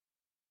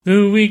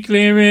The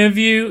weekly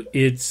review,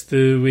 it's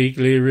the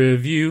weekly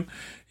review.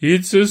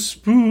 It's a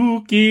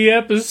spooky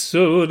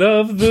episode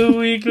of the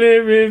weekly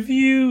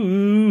review.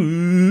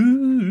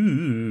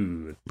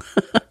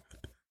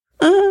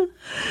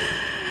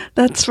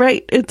 That's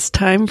right. It's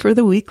time for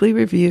the weekly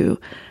review,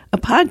 a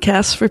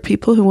podcast for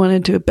people who want to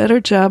do a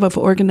better job of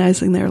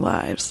organizing their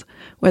lives.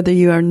 Whether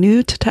you are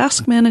new to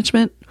task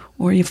management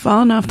or you've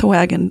fallen off the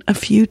wagon a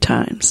few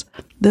times,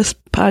 this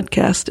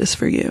podcast is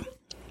for you.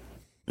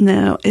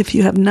 Now, if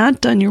you have not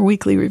done your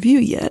weekly review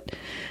yet,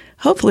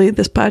 hopefully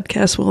this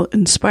podcast will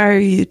inspire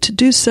you to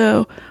do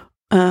so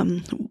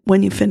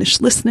when you finish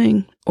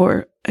listening,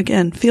 or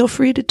again, feel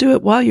free to do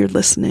it while you're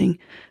listening.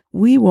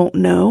 We won't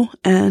know,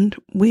 and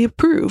we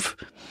approve.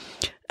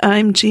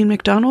 I'm Jean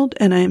McDonald,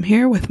 and I am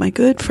here with my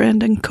good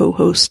friend and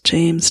co-host,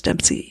 James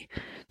Dempsey.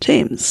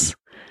 James,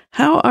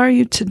 how are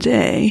you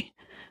today,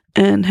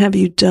 and have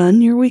you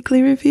done your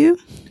weekly review?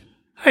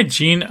 Hi,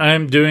 Jean.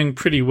 I'm doing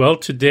pretty well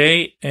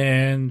today,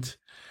 and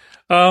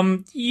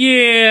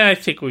I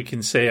think we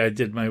can say I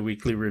did my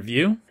weekly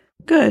review.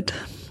 Good.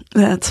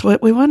 That's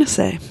what we want to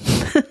say.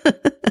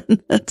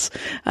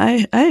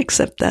 I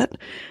accept that.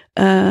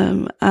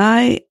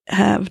 I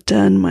have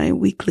done my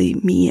weekly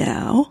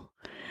meow,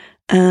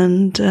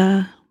 and,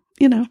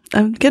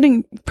 I'm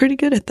getting pretty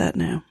good at that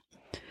now.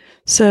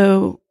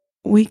 So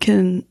we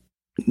can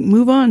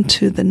move on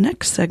to the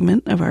next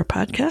segment of our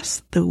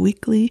podcast, the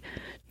weekly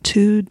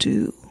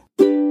to-do.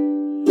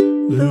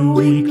 The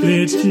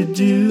weekly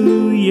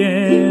to-do,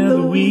 yeah,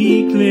 the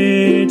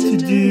weekly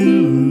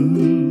to-do.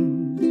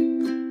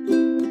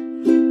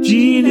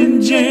 Jean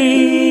and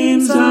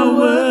James are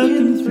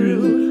working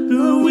through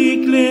the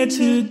weekly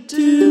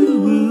to-do.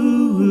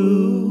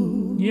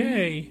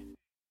 Yay.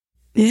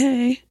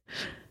 Yay.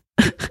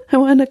 I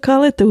want to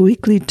call it the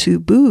weekly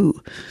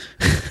to-boo.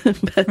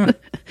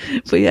 But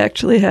we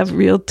actually have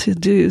real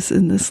to-dos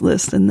in this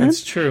list. And then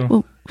that's true.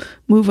 We'll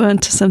move on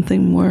to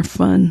something more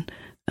fun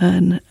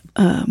and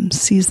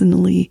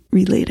seasonally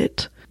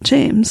related.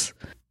 James,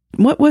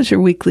 what was your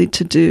weekly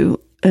to-do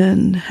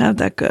and how'd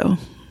that go?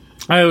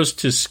 I was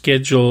to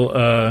schedule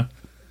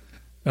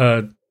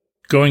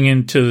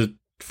going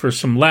for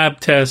some lab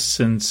tests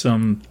and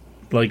some,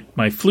 like,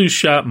 my flu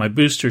shot, my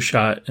booster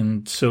shot,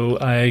 and so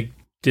I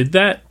did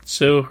that,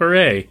 so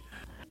hooray.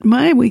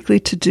 My weekly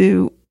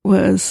to-do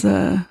was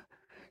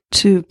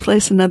to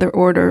place another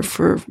order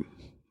for,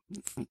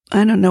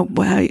 I don't know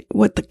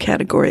what the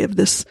category of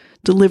this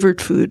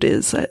delivered food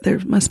is. There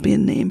must be a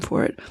name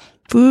for it.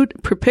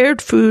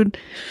 Prepared food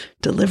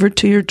delivered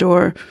to your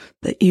door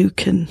that you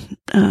can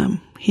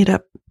heat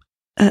up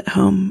at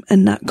home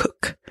and not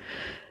cook.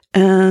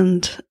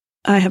 And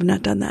I have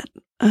not done that.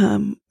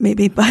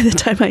 Maybe by the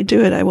time I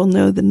do it, I will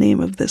know the name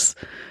of this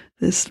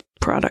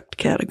product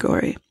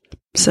category.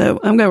 So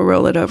I'm going to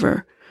roll it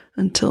over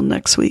until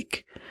next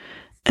week.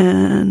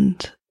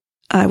 And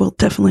I will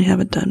definitely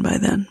have it done by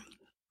then.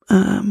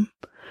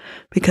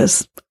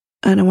 Because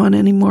I don't want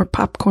any more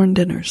popcorn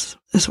dinners,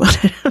 is what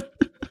I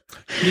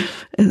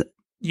have.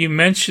 You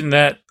mentioned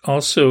that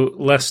also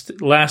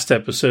last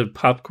episode,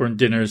 popcorn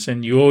dinners,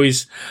 and I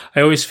always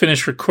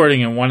finish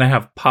recording and want to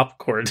have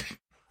popcorn.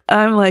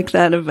 I'm like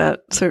that about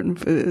certain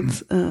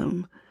foods.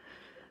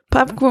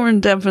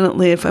 Popcorn,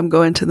 definitely, if I'm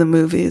going to the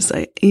movies,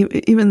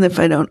 even if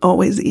I don't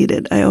always eat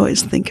it, I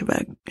always think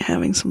about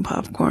having some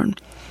popcorn.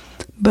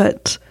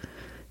 But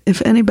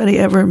if anybody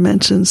ever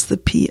mentions the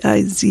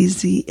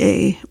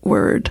Pizza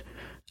word,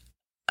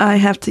 I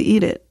have to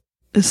eat it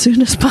as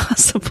soon as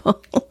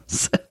possible.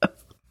 So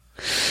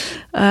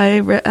I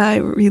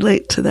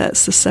relate to that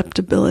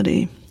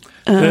susceptibility.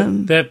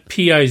 That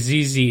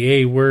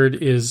Pizza word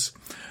is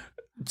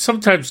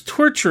sometimes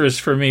torturous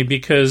for me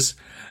because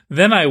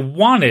then I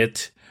want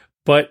it,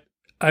 but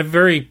I'm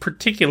very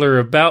particular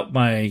about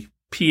my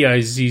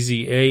Pizza,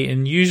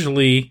 and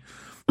usually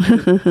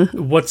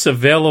what's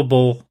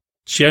available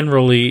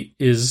generally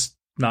is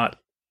not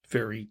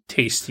very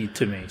tasty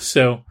to me.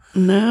 So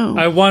no,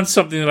 I want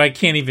something that I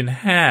can't even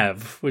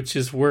have, which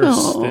is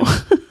worse.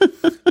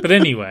 But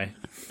anyway.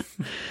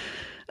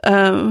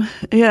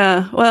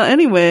 Yeah. Well,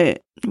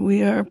 anyway,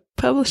 we are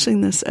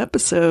publishing this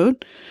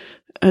episode.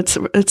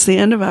 It's the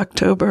end of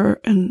October,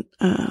 and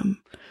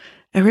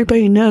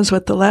everybody knows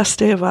what the last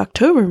day of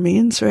October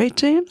means, right,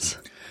 James?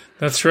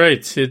 That's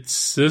right.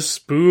 It's the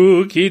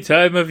spooky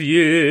time of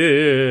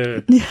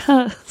year.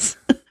 Yes.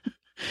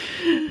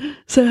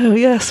 So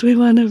yes, we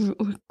want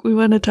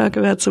to talk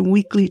about some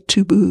weekly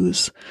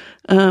to-boos,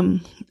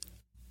 and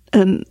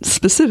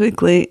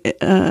specifically,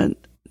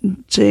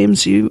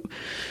 James, you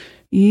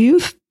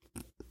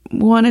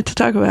wanted to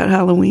talk about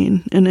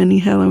Halloween and any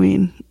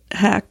Halloween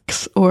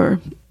hacks or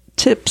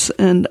tips,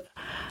 and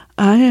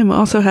I am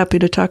also happy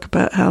to talk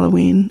about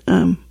Halloween.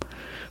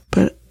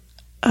 But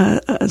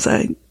as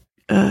I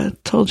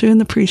told you in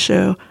the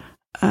pre-show,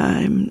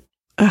 I'm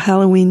a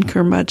Halloween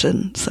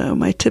curmudgeon, so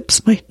my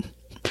tips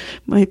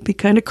might be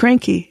kind of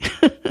cranky.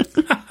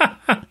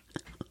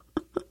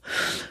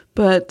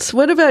 But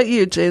what about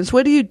you, James?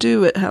 What do you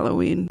do at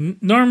Halloween?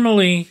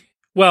 Normally,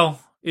 well,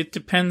 it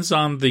depends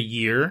on the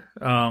year.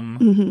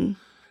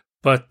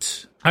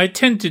 but I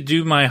tend to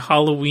do my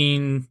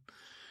Halloween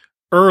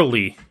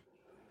early.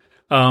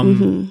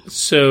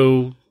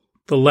 So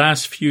the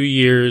last few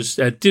years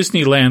at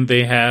Disneyland,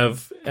 they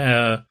have,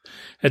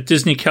 at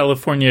Disney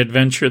California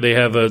Adventure, they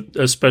have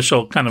a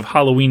special kind of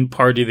Halloween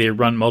party they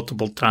run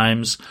multiple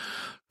times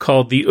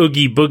called the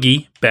Oogie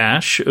Boogie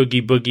Bash,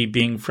 Oogie Boogie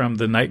being from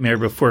The Nightmare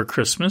Before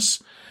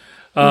Christmas.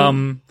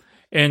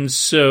 And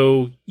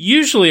so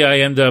usually I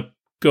end up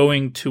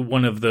going to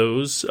one of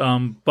those,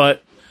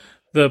 but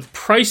the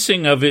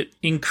pricing of it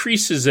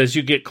increases as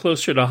you get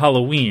closer to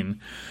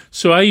Halloween.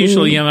 So I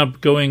usually end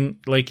up going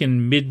like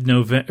in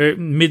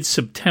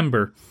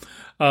mid-September.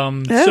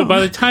 So by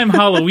the time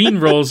Halloween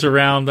rolls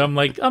around, I'm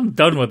like, I'm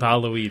done with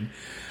Halloween.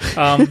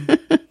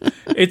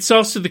 It's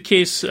also the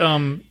case,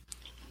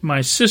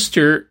 my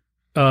sister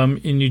in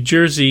New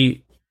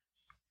Jersey,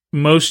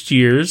 most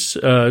years,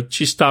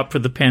 she stopped for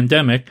the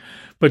pandemic,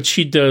 but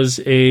she does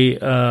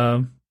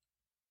a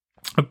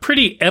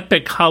pretty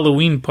epic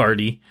Halloween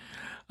party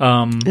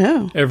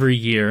every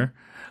year.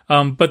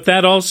 But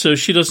that also,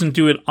 she doesn't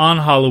do it on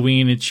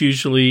Halloween. It's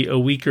usually a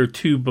week or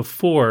two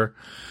before.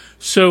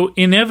 So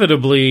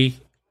inevitably,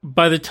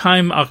 by the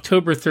time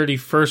October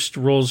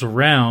 31st rolls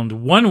around,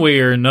 one way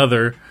or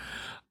another,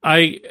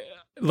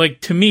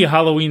 to me,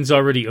 Halloween's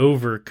already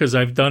over because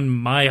I've done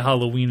my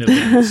Halloween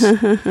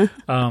events.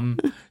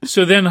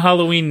 So then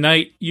Halloween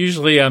night,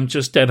 usually I'm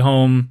just at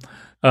home,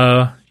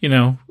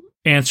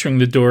 answering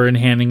the door and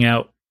handing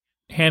out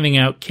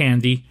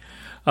candy.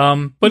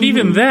 But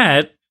even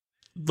that,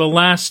 the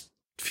last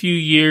few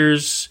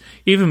years,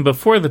 even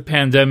before the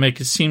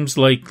pandemic, it seems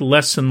like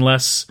less and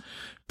less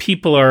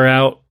people are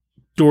out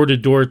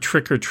door-to-door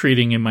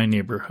trick-or-treating in my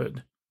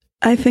neighborhood.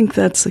 I think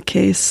that's the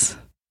case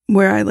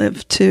where I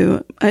live,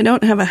 too. I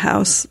don't have a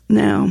house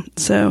now,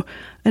 so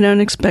I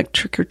don't expect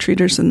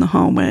trick-or-treaters in the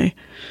hallway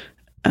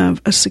of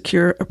a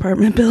secure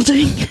apartment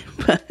building,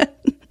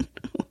 but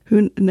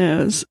who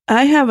knows?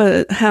 I have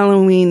a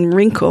Halloween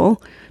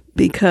wrinkle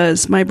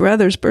because my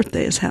brother's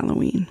birthday is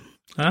Halloween.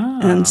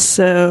 And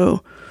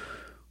so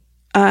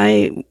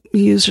I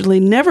usually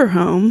never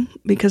home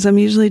because I'm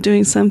usually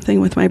doing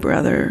something with my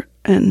brother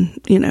and,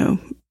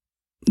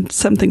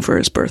 something for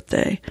his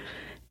birthday.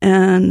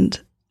 And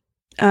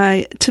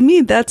to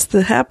me, that's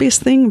the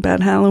happiest thing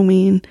about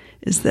Halloween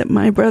is that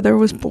my brother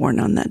was born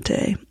on that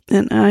day.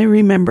 And I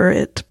remember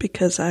it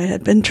because I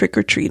had been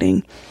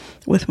trick-or-treating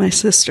with my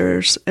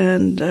sisters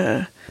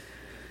and,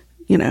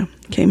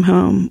 came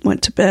home,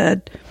 went to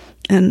bed,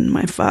 and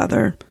my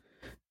father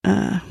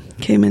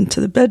came into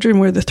the bedroom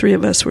where the three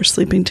of us were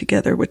sleeping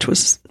together, which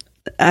was,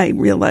 I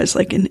realized,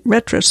 like in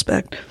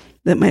retrospect,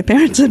 that my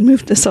parents had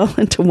moved us all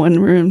into one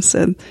room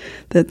so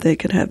that they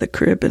could have the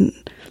crib and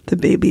the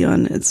baby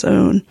on its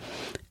own.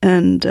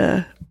 And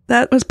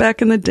that was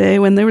back in the day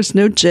when there was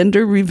no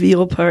gender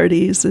reveal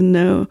parties and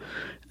no,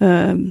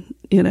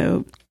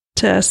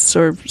 tests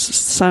or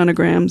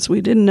sonograms.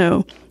 We didn't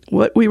know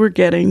what we were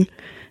getting.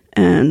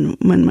 And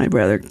when my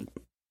brother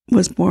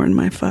was born,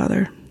 my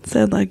father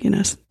said,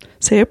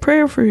 say a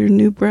prayer for your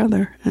new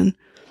brother. And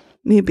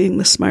me being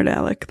the smart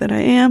aleck that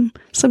I am,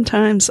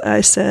 sometimes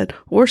I said,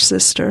 or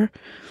sister.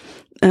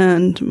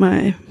 And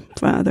my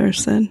father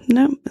said,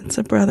 no, it's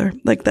a brother.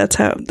 Like that's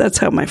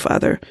how my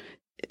father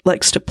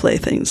likes to play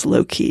things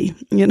low key,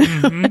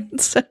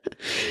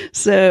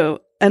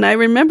 So, and I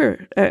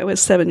remember I was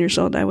 7 years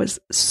old. I was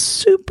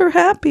super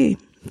happy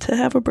to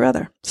have a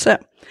brother. So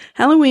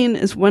Halloween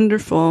is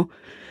wonderful,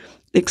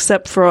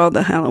 except for all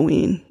the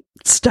Halloween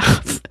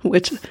stuff,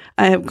 which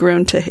I have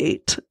grown to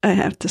hate, I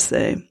have to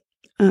say.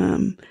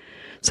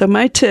 So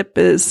my tip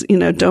is,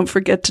 don't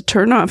forget to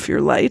turn off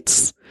your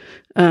lights,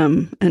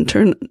 and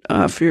turn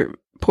off your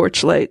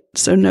porch light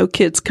so no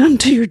kids come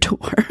to your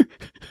door.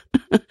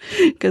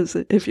 Because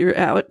if you're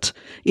out,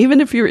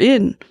 even if you're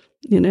in,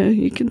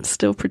 you can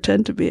still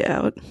pretend to be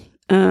out.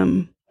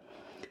 And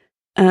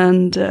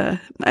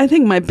I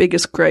think my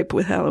biggest gripe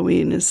with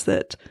Halloween is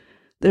that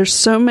there's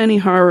so many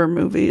horror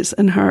movies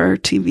and horror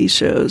TV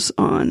shows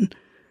on.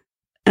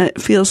 It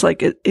feels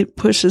like it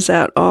pushes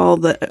out all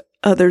the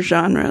other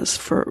genres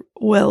for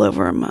well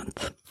over a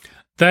month.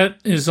 That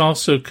is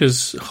also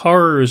because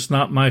horror is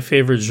not my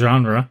favorite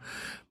genre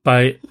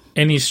by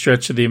any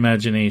stretch of the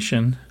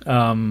imagination.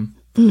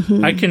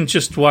 I can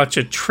just watch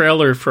a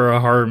trailer for a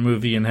horror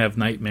movie and have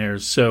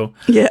nightmares. So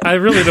yeah. I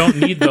really don't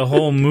need the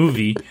whole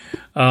movie.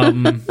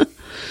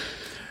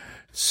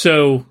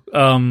 So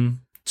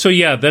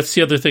yeah, that's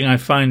the other thing I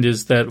find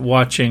is that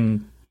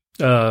watching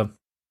all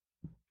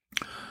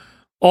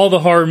the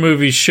horror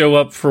movies show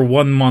up for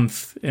 1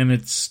 month, and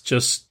it's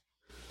just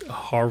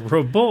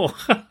horrible.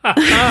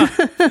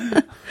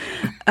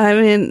 I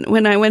mean,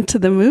 when I went to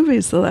the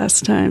movies the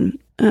last time,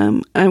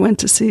 I went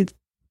to see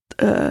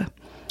the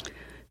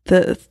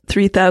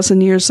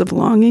 3,000 Years of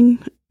Longing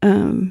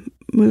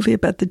movie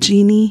about the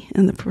genie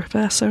and the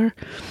professor.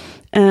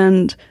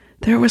 And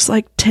there was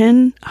like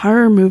 10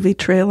 horror movie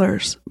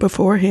trailers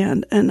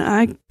beforehand. And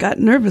I got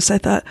nervous. I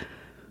thought,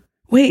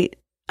 wait,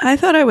 I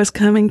thought I was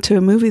coming to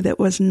a movie that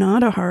was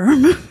not a horror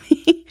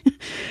movie.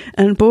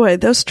 And boy,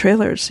 those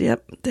trailers,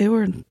 yep, they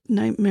were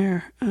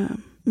nightmare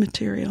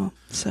material.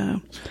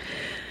 So,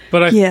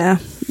 but I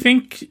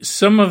think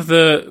some of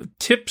the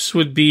tips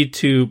would be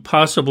to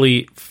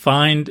possibly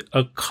find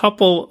a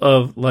couple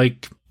of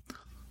like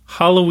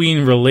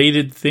Halloween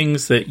related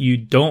things that you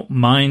don't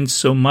mind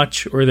so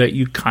much or that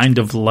you kind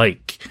of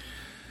like.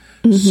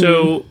 Mm-hmm.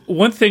 So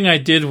one thing I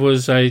did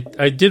was I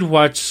did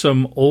watch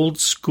some old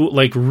school,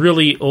 like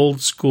really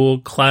old school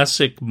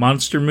classic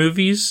monster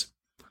movies.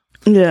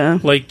 Yeah.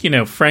 Like,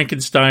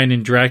 Frankenstein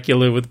and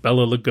Dracula with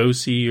Bela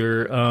Lugosi,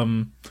 or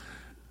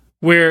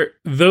where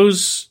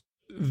those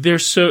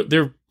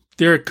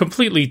they're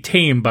completely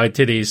tame by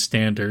today's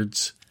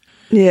standards.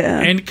 Yeah.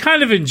 And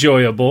kind of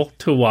enjoyable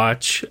to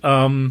watch.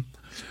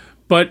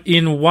 But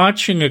in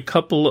watching a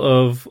couple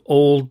of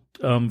old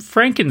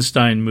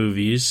Frankenstein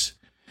movies,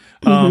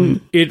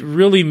 it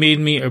really made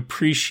me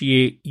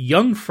appreciate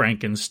Young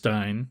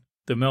Frankenstein,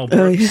 the Mel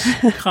Brooks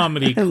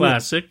comedy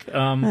classic.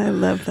 I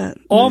love that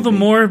movie. All the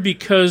more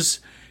because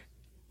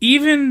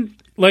even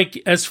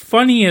like as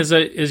funny as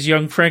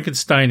Young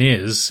Frankenstein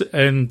is,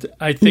 and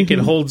I think it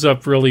holds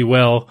up really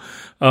well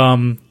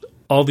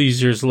all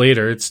these years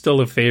later, it's still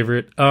a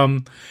favorite.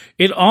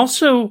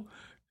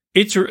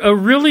 It's a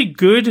really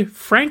good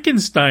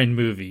Frankenstein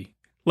movie.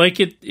 Like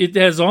it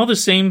has all the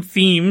same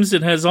themes.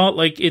 It has all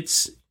like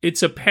it's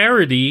a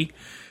parody,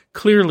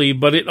 clearly,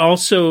 but it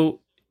also,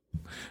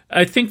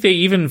 I think they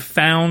even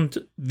found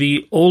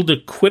the old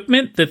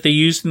equipment that they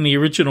used in the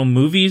original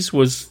movies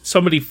was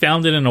somebody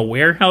found it in a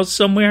warehouse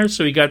somewhere.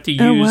 So he got to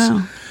use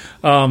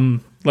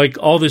like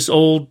all this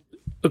old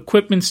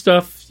equipment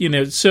stuff,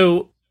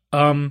 so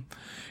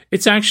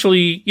it's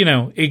actually,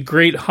 a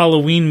great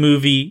Halloween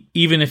movie,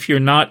 even if you're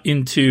not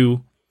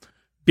into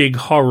big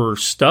horror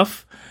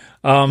stuff.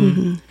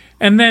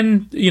 And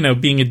then,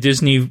 being a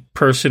Disney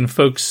person,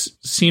 folks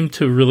seem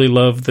to really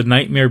love The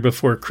Nightmare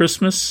Before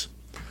Christmas,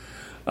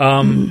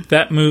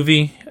 that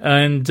movie.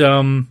 And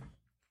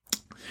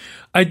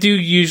I do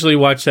usually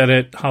watch that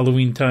at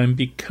Halloween time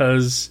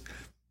because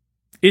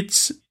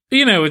it's,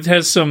 it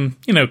has some,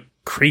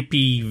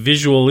 creepy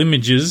visual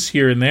images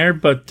here and there.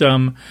 But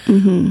all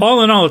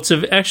in all, it's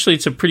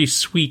a pretty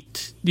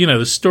sweet,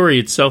 the story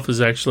itself is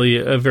actually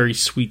a very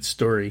sweet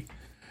story.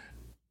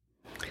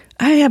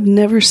 I have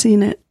never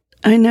seen it.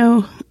 I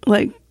know,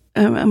 like,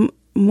 I'm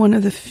one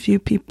of the few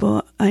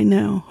people I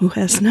know who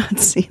has not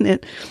seen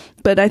it,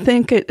 but I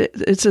think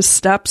it just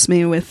stops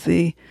me with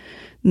the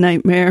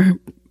nightmare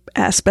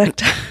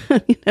aspect,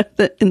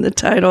 in the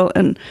title.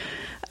 And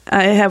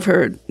I have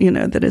heard,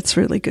 that it's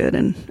really good,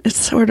 and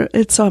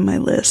it's on my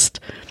list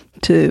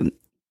to,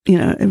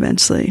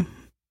 eventually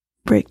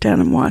break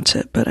down and watch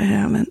it, but I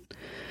haven't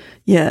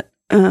yet.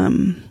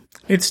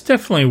 It's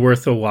definitely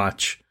worth a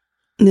watch.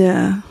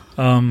 Yeah.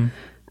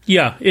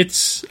 Yeah,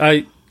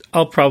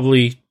 I'll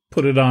probably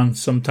put it on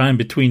sometime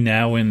between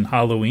now and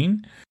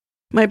Halloween.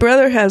 My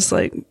brother has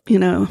a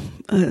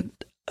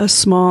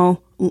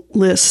small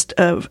list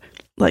of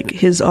like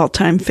his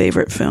all-time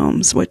favorite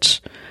films,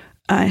 which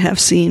I have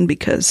seen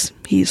because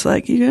he's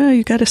like,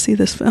 you got to see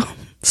this film.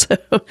 So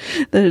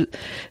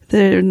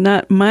they're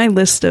not my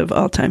list of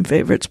all-time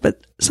favorites,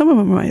 but some of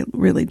them I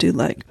really do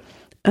like.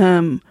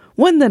 One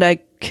that I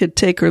could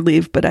take or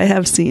leave, but I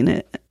have seen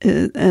it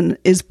and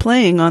is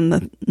playing on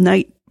the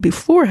night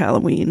before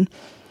Halloween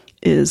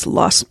is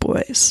Lost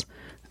Boys.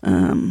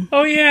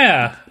 Oh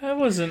yeah, that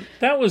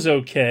was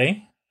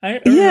okay. I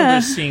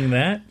remember seeing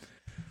that.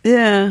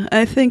 Yeah,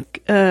 I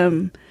think.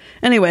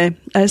 Anyway,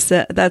 I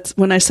said that's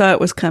when I saw it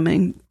was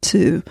coming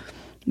to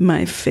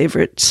my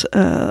favorite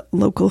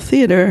local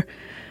theater.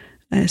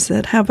 I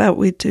said, how about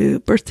we do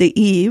Birthday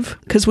Eve?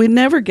 Because we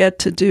never get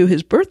to do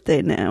his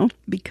birthday now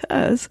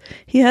because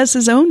he has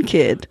his own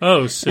kid.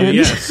 Oh, so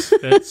yes.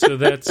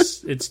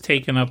 It's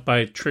taken up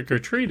by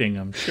trick-or-treating,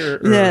 I'm sure.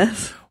 Or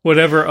yes.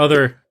 Whatever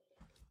other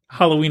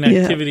Halloween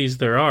activities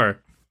there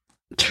are.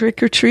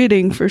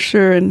 Trick-or-treating for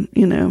sure, and,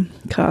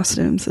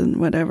 costumes and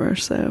whatever.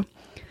 So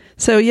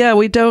yeah,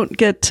 we don't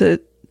get to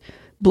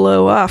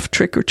blow off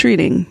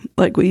trick-or-treating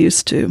like we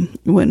used to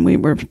when we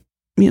were,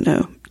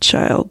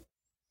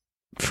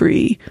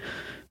 child-free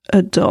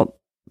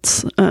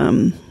adults,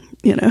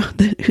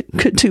 that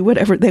could do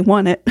whatever they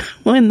wanted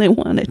when they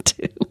wanted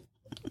to.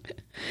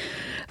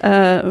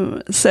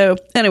 So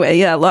anyway,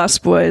 yeah,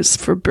 Lost Boys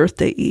for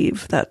Birthday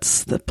Eve.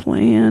 That's the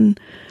plan.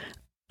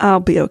 I'll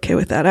be okay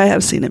with that. I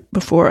have seen it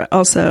before.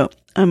 Also,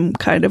 I'm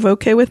kind of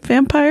okay with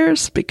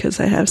vampires because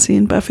I have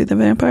seen Buffy the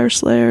Vampire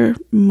Slayer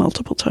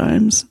multiple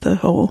times, the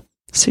whole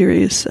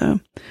series. So,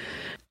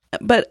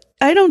 but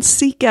I don't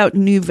seek out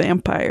new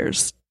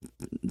vampires.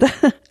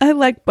 I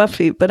like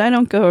Buffy, but I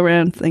don't go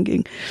around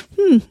thinking,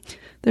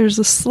 there's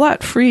a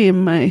slot free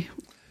in my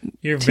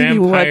your TV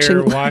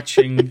vampire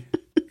watching.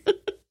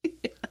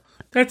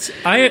 That's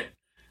I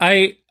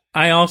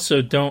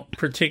also don't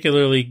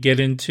particularly get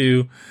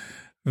into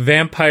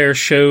vampire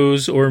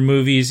shows or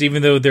movies,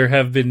 even though there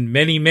have been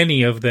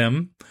many of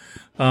them,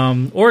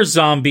 or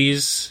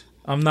zombies.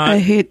 I'm not. I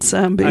hate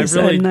zombies.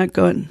 I'm not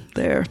going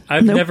there.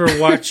 I've never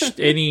watched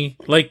any,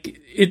 like,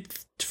 it,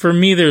 for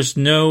me, there's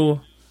no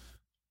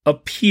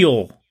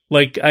appeal.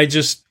 Like, I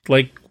just,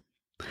 like,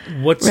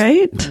 what's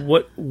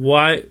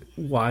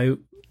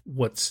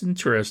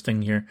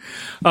interesting here?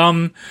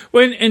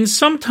 And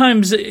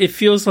sometimes it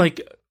feels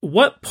like,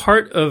 what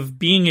part of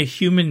being a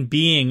human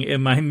being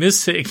am I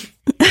missing?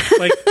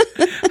 Like,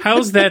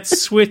 how's that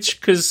switch?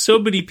 Because so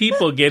many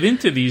people get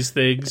into these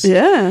things.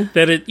 Yeah.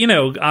 That it,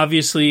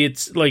 obviously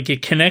it's like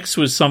it connects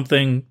with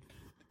something.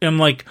 I'm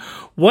like,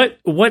 what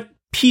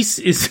piece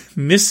is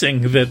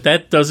missing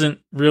that doesn't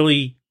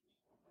really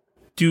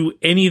do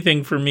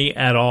anything for me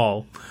at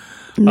all?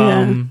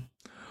 Yeah.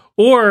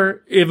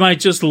 Or am I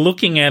just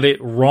looking at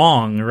it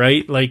wrong,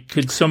 right? Like,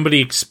 could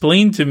somebody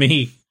explain to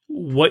me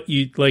what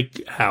you,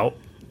 like,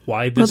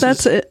 why this is? Well,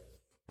 that's it.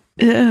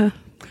 Yeah.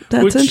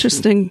 That's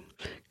interesting.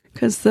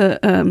 Because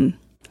the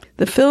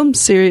film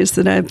series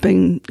that I've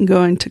been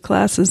going to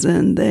classes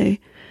in, they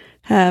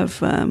have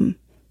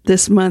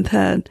this month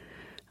had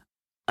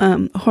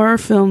horror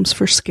films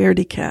for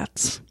scaredy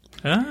cats.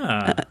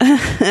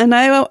 And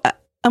I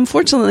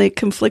unfortunately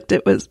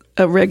conflicted with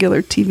a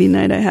regular TV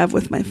night I have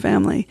with my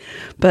family,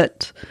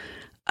 but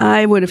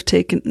I would have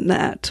taken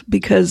that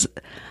because,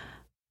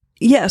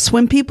 yes,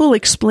 when people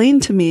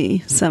explain to me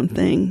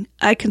something,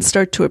 I can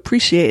start to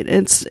appreciate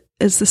it.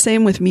 It's the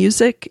same with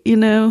music,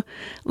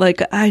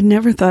 like I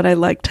never thought I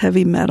liked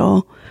heavy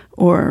metal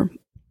or,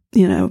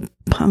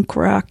 punk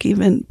rock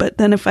even. But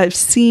then if I've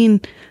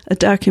seen a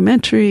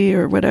documentary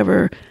or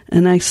whatever,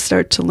 and I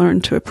start to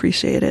learn to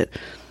appreciate it,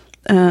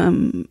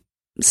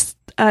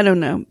 I don't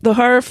know. The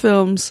horror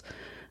films,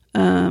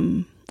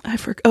 I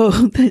forgot.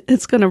 Oh,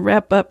 it's going to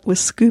wrap up with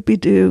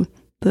Scooby-Doo,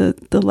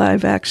 the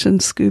live action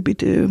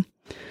Scooby-Doo.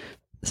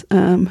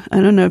 I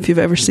don't know if you've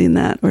ever seen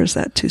that, or is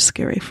that too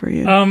scary for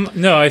you?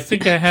 No, I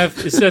think I have.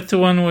 Is that the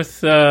one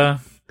with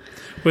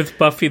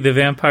Buffy the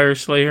Vampire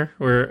Slayer?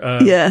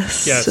 Where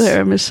yes,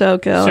 Sarah Michelle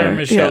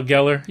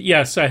Gellar.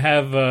 Yes, I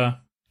have. I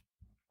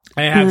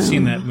have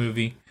seen that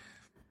movie.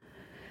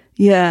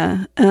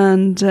 Yeah,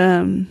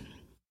 and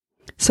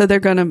so they're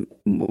going to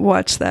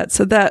watch that.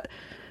 So that,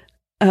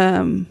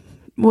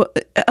 well,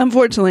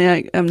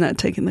 unfortunately, I'm not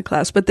taking the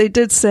class, but they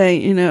did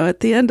say, at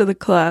the end of the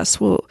class,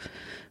 we'll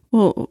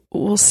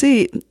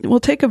see. We'll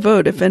take a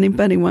vote if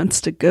anybody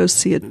wants to go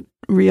see a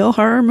real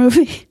horror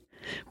movie.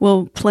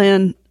 We'll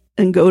plan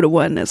and go to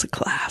one as a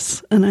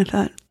class. And I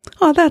thought,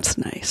 oh, that's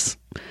nice.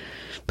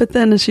 But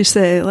then, as you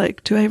say,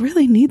 like, do I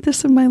really need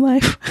this in my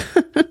life?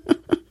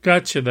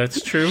 Gotcha.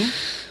 That's true.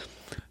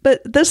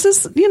 But this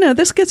is,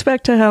 this gets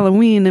back to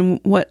Halloween,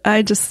 and what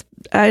I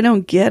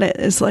don't get it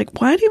is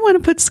like, why do you want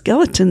to put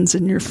skeletons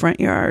in your front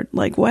yard?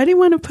 Like, why do you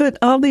want to put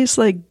all these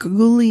like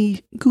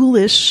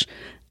ghoulish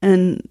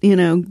and,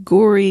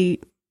 gory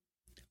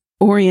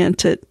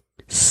oriented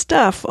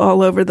stuff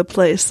all over the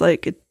place?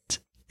 Like,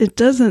 it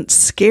doesn't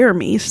scare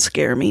me.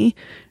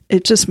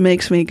 It just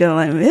makes me go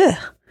like, ugh.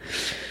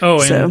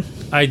 Oh, and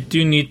I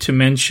do need to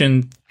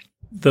mention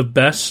the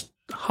best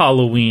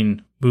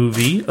Halloween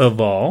movie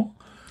of all.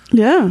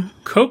 Yeah.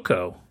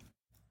 Coco,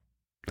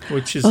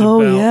 which is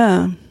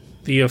about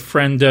the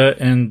ofrenda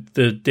and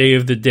the Day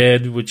of the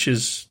Dead,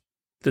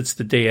 that's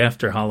the day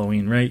after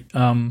Halloween, right?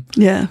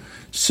 Yeah.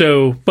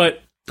 So,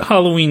 but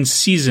Halloween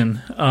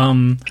season,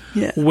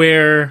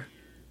 where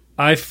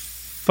I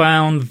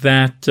found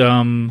that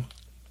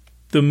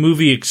the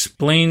movie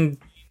explained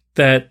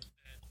that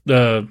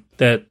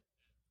that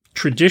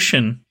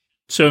tradition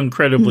so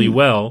incredibly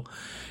well,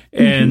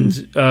 and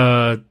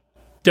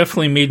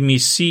definitely made me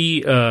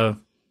see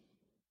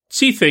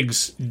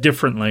things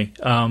differently.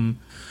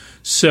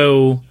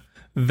 So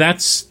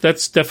that's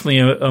definitely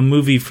a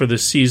movie for the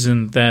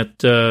season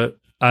that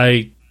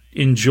I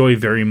enjoy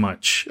very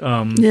much.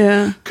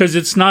 Because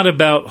it's not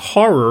about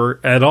horror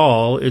at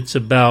all. It's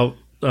about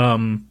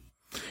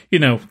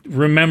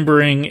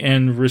remembering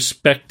and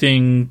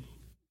respecting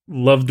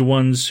loved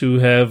ones who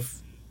have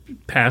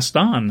passed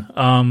on.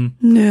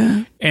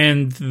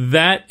 And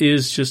that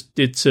is just,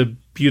 it's a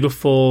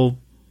beautiful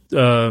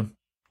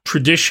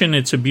tradition.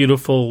 It's a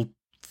beautiful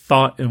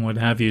thought and what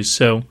have you.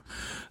 So,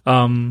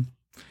 that's.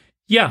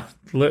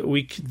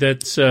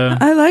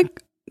 I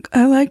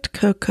liked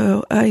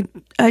Coco. I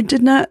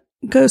did not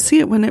go see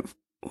it when it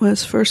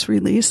was first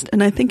released,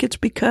 and I think it's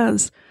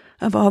because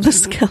of all the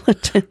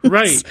skeletons.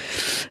 Right.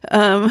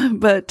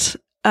 But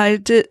I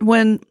did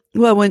when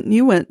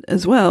you went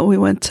as well. We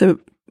went to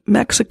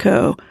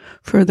Mexico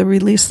for the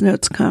Release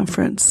Notes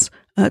conference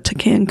to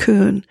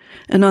Cancun,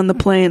 and on the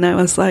plane I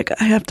was like,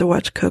 I have to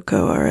watch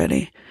Coco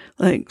already.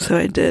 Like, so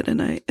I did,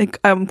 and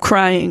I'm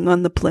crying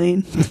on the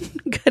plane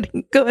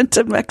going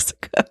to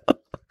Mexico.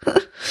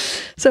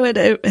 So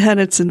it had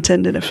its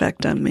intended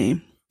effect on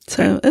me.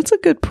 So it's a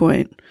good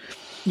point.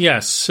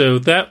 Yes, so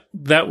that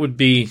would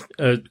be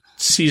a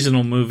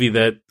seasonal movie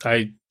that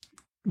I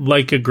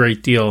like a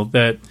great deal.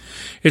 That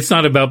it's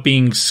not about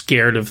being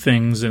scared of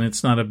things, and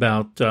it's not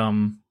about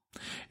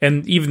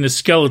and even the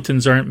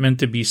skeletons aren't meant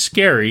to be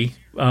scary.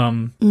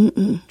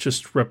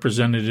 Just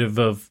representative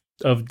of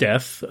of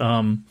death.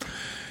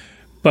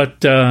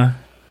 But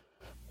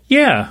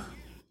yeah,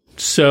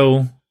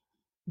 so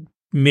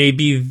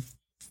maybe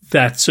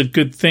that's a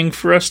good thing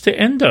for us to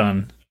end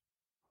on.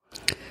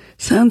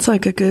 Sounds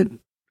like a good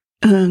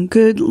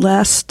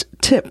last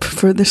tip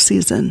for the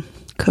season,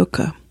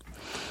 Coco.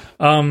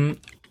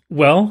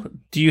 Well,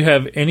 do you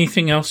have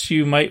anything else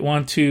you might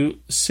want to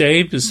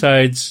say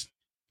besides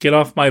get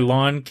off my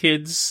lawn,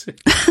 kids?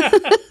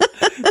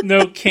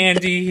 No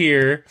candy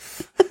here.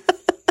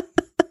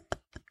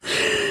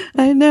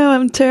 I know,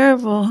 I'm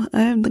terrible.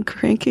 I am the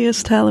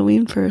crankiest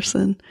Halloween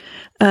person.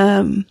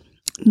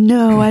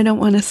 No, I don't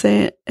want to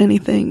say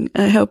anything.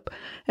 I hope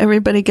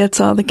everybody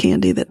gets all the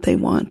candy that they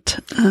want.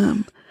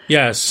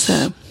 Yes.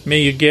 So.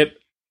 May you get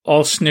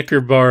all Snicker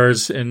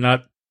bars and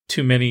not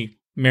too many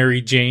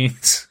Mary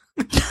Janes.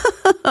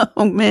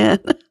 Oh, man.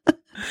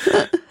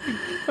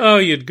 Oh,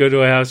 you'd go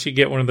to a house, you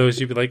get one of those,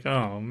 you'd be like,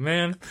 oh,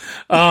 man.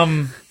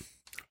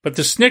 But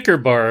the Snicker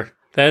bar,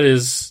 that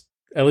is,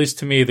 at least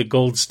to me, the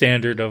gold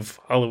standard of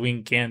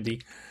Halloween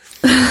candy.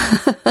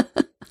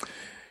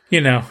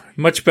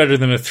 Much better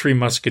than a Three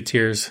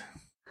Musketeers.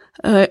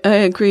 I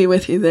agree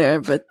with you there,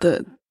 but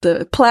the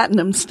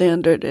platinum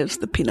standard is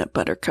the peanut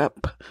butter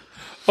cup.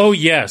 Oh,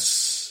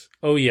 yes.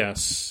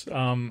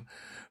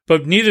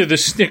 But neither the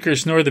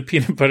Snickers nor the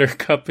peanut butter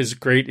cup is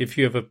great if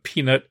you have a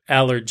peanut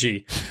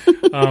allergy.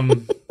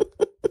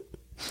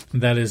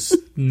 That is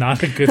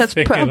not a good That's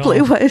thing. That's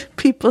probably why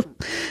people,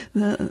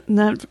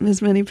 not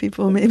as many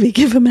people maybe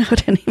give them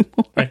out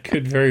anymore. That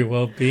could very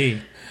well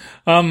be.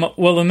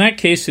 Well, in that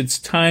case, it's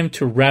time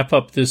to wrap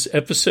up this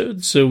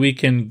episode so we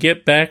can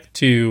get back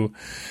to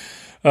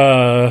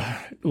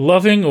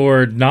loving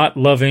or not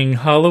loving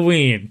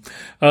Halloween.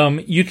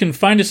 You can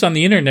find us on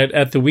the internet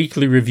at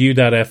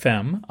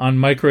theweeklyreview.fm, on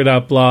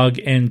micro.blog,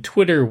 and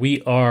Twitter.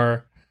 We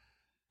are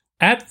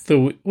at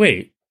the...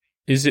 Wait,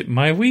 is it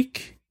my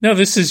week? No,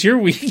 this is your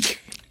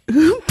week.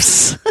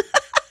 Oops.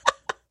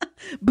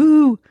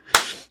 Boo.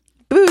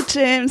 Boo,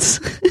 James.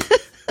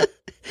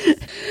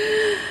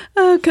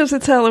 Oh, because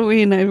it's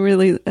Halloween, I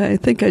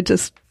think I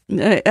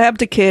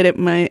abdicated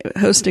my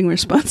hosting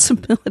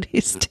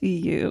responsibilities to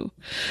you.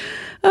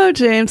 Oh,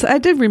 James, I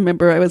did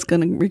remember I was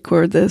going to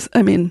record this.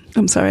 I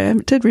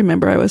did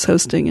remember I was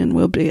hosting and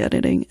will be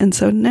editing. And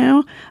so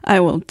now I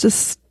will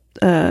just,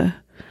 I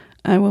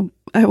will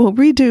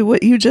redo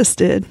what you just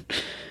did,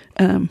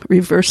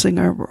 reversing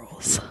our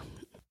roles.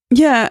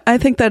 Yeah, I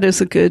think that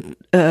is a good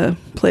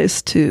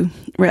place to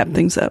wrap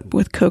things up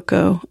with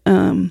Coco.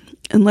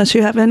 Unless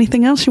you have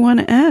anything else you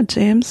want to add,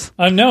 James.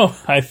 No,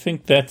 I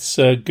think that's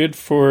good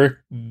for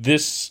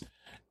this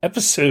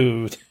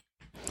episode.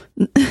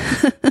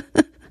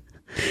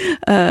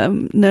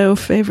 No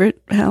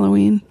favorite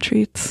Halloween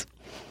treats?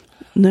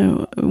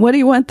 No. What do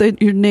you want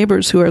your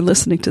neighbors who are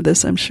listening to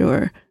this, I'm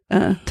sure,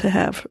 to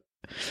have?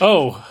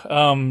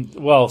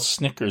 Well,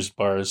 Snickers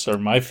bars are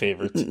my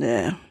favorite.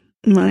 Yeah,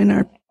 mine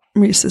are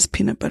Reese's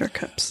peanut butter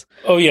cups.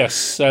 Oh,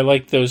 yes, I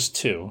like those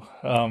too.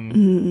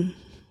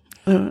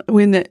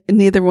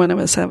 Neither one of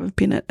us have a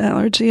peanut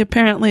allergy,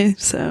 apparently,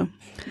 so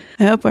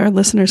I hope our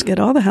listeners get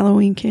all the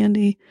Halloween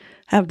candy,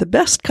 have the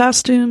best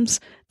costumes,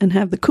 and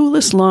have the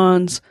coolest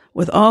lawns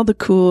with all the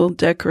cool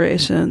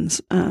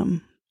decorations.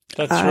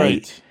 That's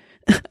right.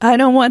 I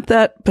don't want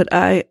that, but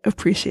I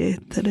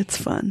appreciate that it's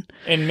fun.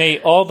 And may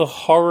all the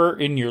horror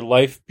in your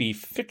life be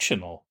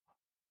fictional.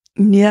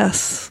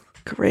 Yes,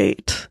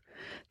 great.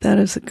 That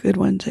is a good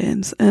one,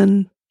 James.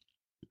 And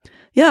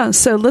yeah,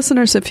 so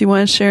listeners, if you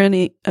want to share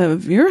any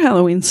of your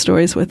Halloween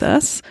stories with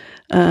us,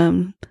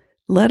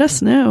 let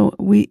us know.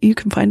 You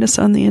can find us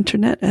on the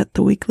internet at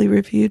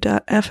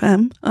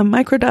theweeklyreview.fm, on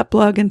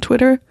micro.blog and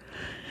Twitter.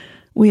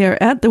 We are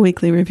at The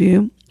Weekly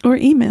Review, or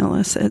email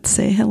us at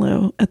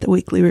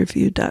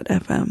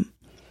sayhello@theweeklyreview.fm.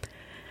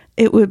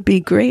 It would be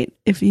great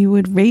if you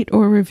would rate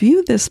or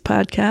review this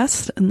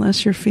podcast,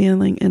 unless you're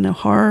feeling in a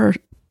horror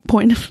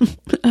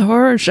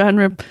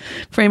genre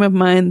frame of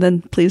mind,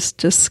 then please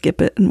just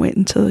skip it and wait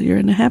until you're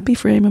in a happy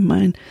frame of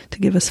mind to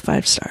give us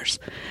 5 stars.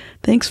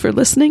 Thanks for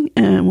listening,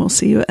 and we'll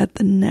see you at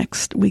the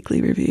next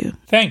Weekly Review.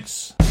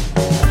 Thanks.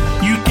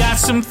 You got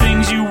some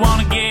things you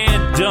want to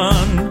get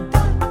done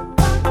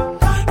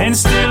and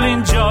still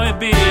enjoy a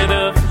bit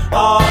of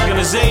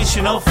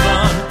organizational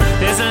fun.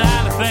 There's a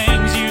lot of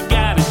things you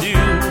got to do.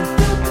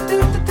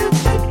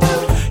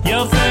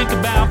 You'll think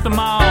about them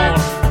all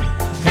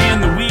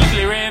in the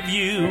Weekly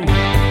Review.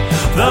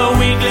 The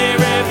Weekly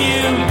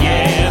Review,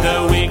 yeah,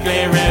 the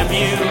Weekly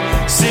Review.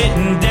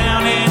 Sitting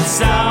down,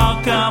 it's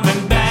all coming.